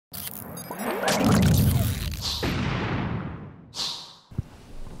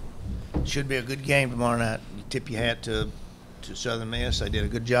should be a good game tomorrow night. You tip your hat to Southern Miss. They did a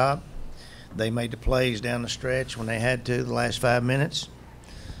good job. They made the plays down the stretch when they had to, the last 5 minutes.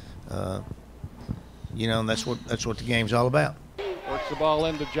 You know, that's what the game's all about. Works the ball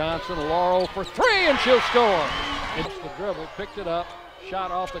into Johnson. Laurel for three, and she'll score. It's the dribble, picked it up,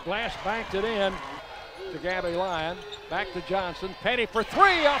 shot off the glass, banked it in to Gabby Lyon. Back to Johnson. Petty for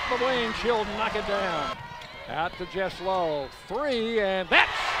three off the wing. She'll knock it down. Out to Jess Laurel. Three, and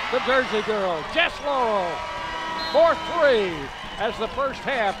that's the Jersey girl, Jess Laurel, for three as the first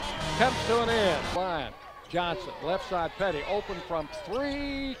half comes to an end. Lyon, Johnson, left side Petty, open from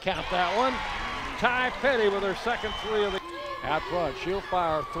three. Count that one. Ty Petty with her second three of the out front. She'll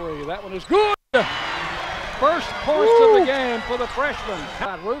fire three. That one is good. First points of the game for the freshman.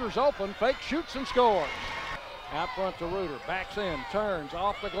 Reuter's open, fake shoots and scores. Out front to Reuter, backs in, turns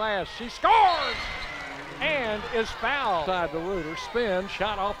off the glass. She scores and is fouled. Side to Reuter, spin,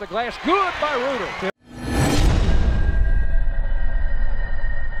 shot off the glass. Good by Reuter.